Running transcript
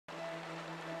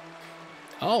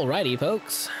Alrighty,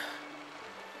 folks.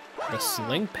 The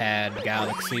Sling Pad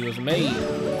Galaxy was made.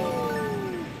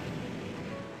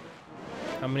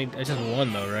 How many? It's just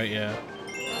one though, right? Yeah.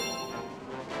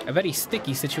 A very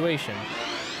sticky situation.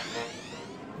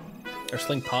 Or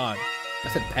Sling Pod. I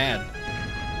said pad.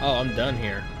 Oh, I'm done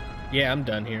here. Yeah, I'm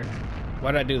done here.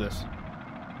 Why did I do this?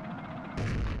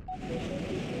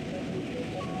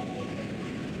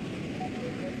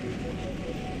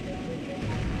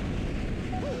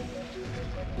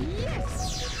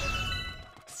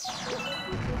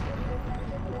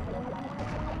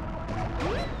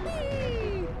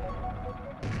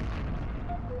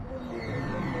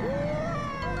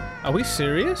 Are we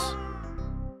serious?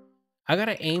 I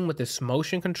gotta aim with this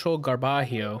motion control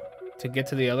Garbaggio to get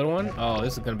to the other one? Oh,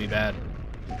 this is gonna be bad.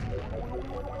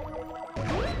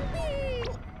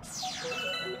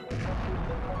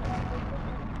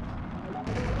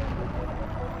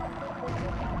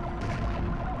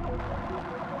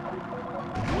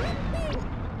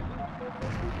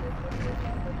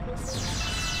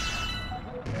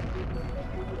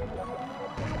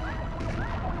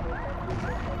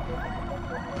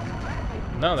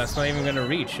 No, that's not even gonna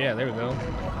reach. Yeah, there we go.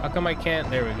 How come I can't?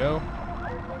 There we go.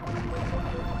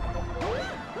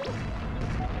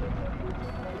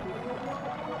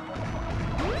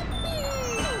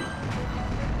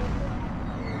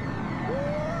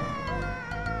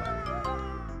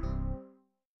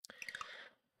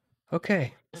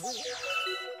 Okay.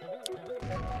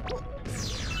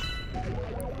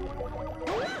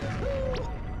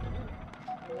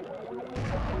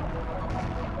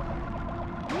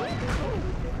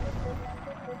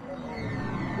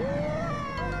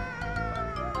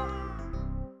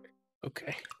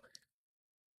 Okay.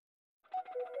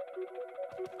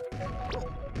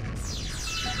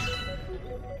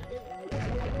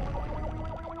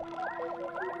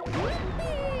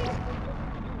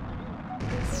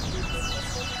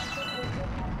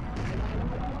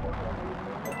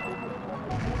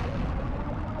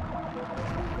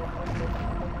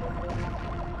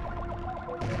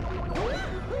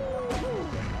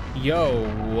 Yo,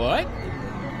 what?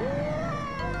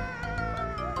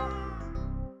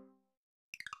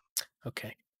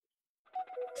 Okay.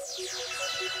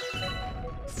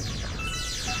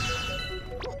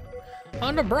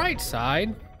 On the bright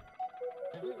side,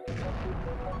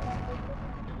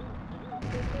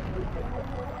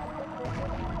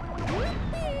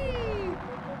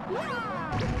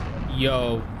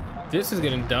 yo, this is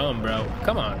getting dumb, bro.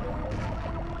 Come on.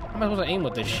 How am I supposed to aim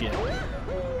with this shit?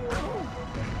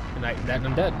 And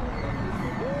I'm dead.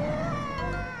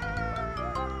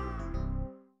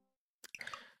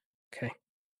 Okay.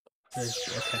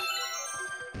 Okay.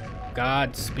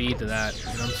 Godspeed to that. You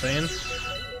know what I'm saying?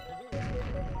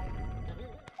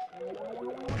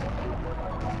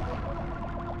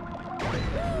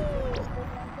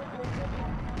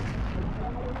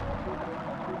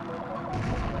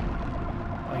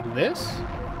 Like this?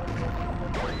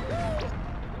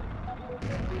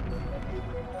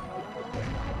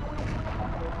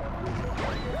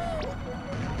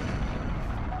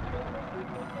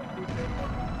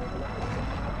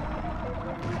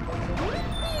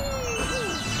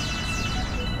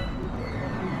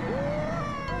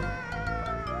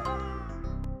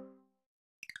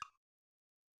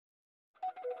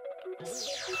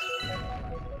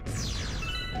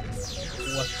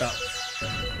 What the?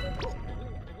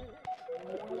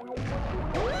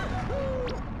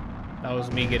 That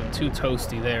was me getting too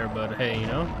toasty there, but hey, you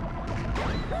know?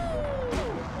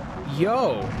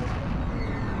 Yo!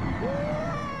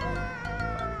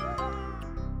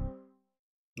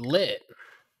 Lit.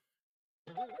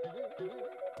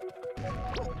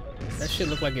 That shit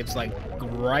look like it's like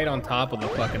right on top of the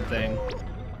fucking thing.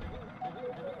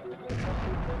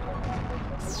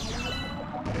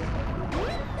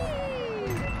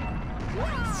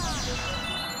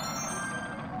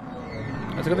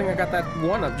 That's a good thing I got that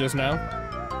one up just now.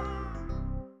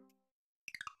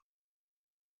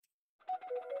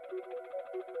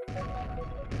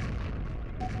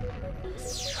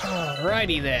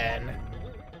 Alrighty then.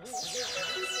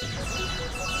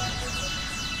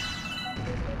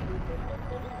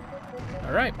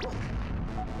 Alright.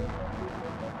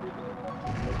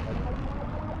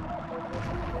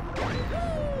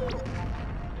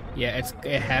 Yeah,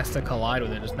 it has to collide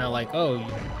with it. It's not like, oh,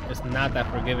 it's not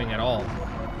that forgiving at all.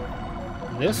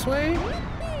 This way?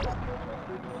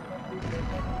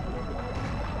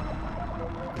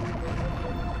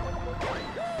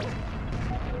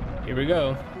 Here we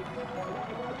go.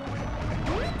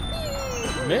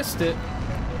 Missed it.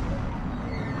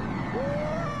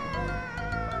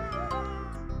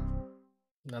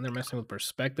 Now Now they're messing with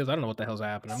perspectives. I don't know what the hell's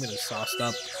happening. I'm getting sauced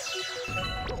up.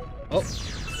 Oh.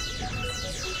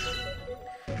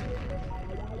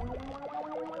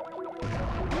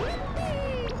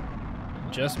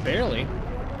 Just barely.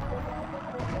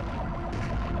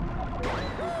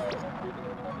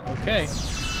 Okay.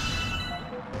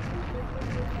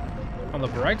 On the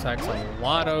bright side, it's a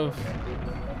lot of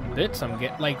bits I'm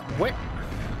getting. Like, what?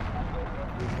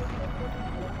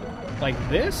 Like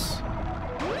this?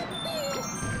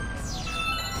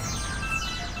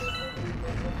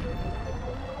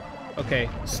 Okay,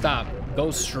 stop.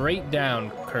 Go straight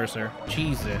down, cursor.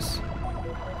 Jesus.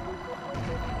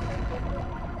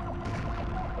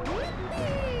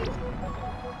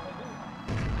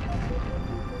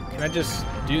 Can I just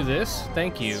do this?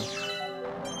 Thank you.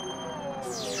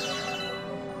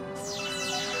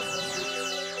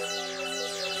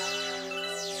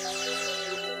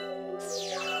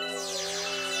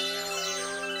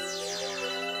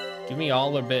 Give me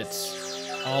all the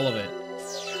bits. All of it.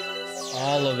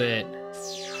 All of it.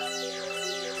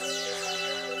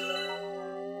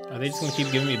 Are they just gonna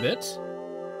keep giving me bits?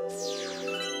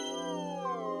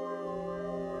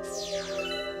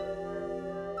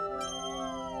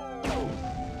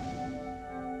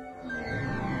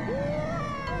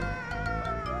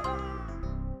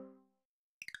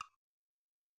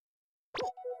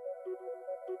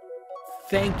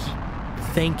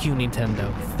 Thank you,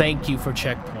 Nintendo. Thank you for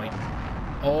Checkpoint.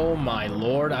 Oh my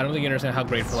lord, I don't think you understand how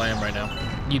grateful I am right now.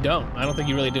 You don't. I don't think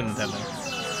you really do, Nintendo.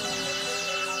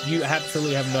 You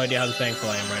absolutely have no idea how thankful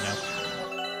I am right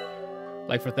now.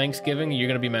 Like, for Thanksgiving, you're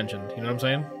gonna be mentioned. You know what I'm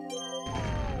saying?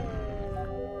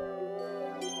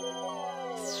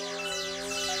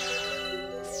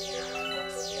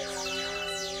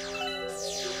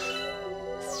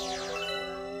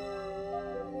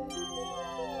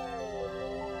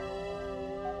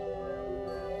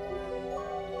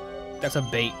 That's a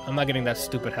bait. I'm not getting that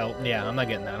stupid help. Yeah, I'm not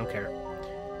getting that. I don't care.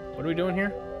 What are we doing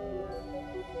here?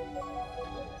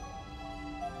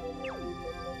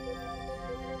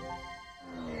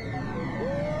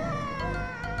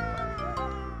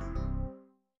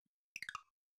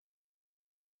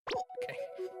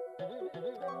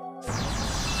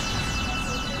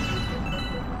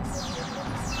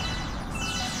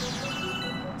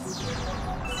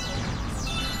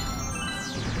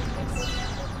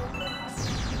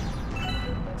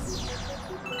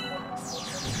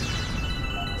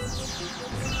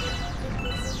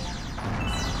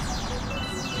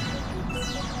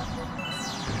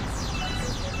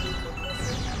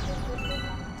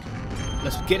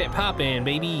 Let's get it poppin',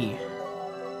 baby.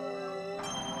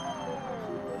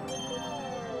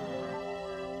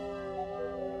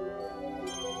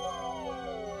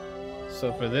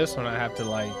 So for this one, I have to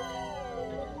like,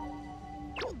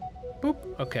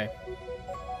 boop. Okay.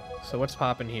 So what's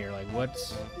popping here? Like,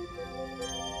 what's?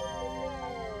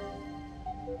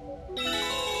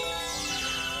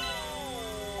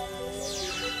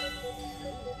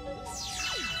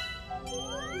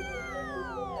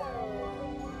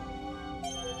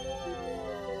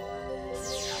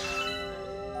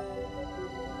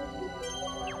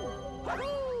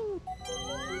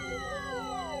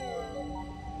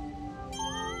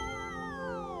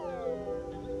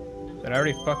 Did I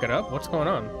already fuck it up? What's going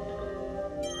on?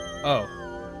 Oh.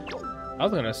 I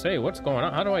was gonna say, what's going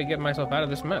on? How do I get myself out of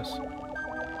this mess?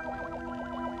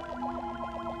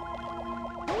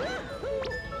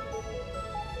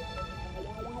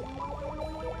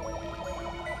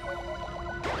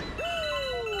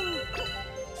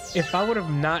 If I would have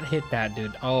not hit that,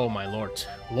 dude. Oh my lord.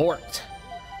 Lord.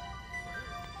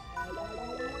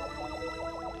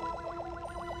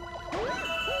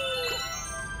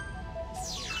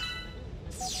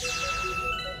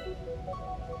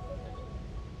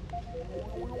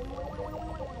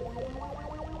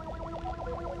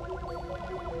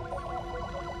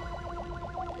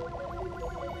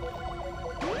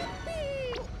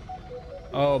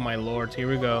 Oh my lord, here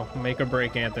we go. Make or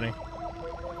break, Anthony.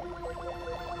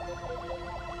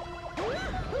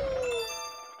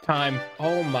 Time.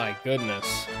 Oh my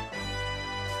goodness.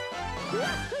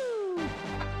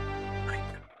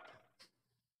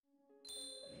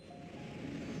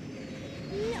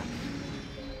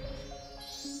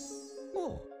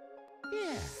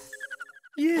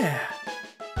 Yeah.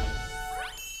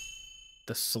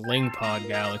 The Sling Pod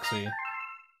Galaxy.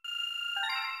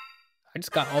 I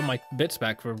just got all my bits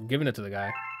back for giving it to the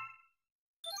guy.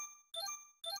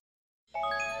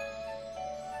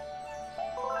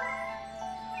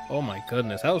 Oh my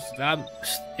goodness, that was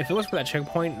if it was for that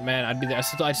checkpoint, man, I'd be there.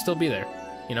 I'd still be there,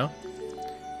 you know.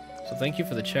 So thank you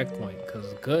for the checkpoint,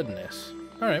 cause goodness.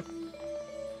 All right.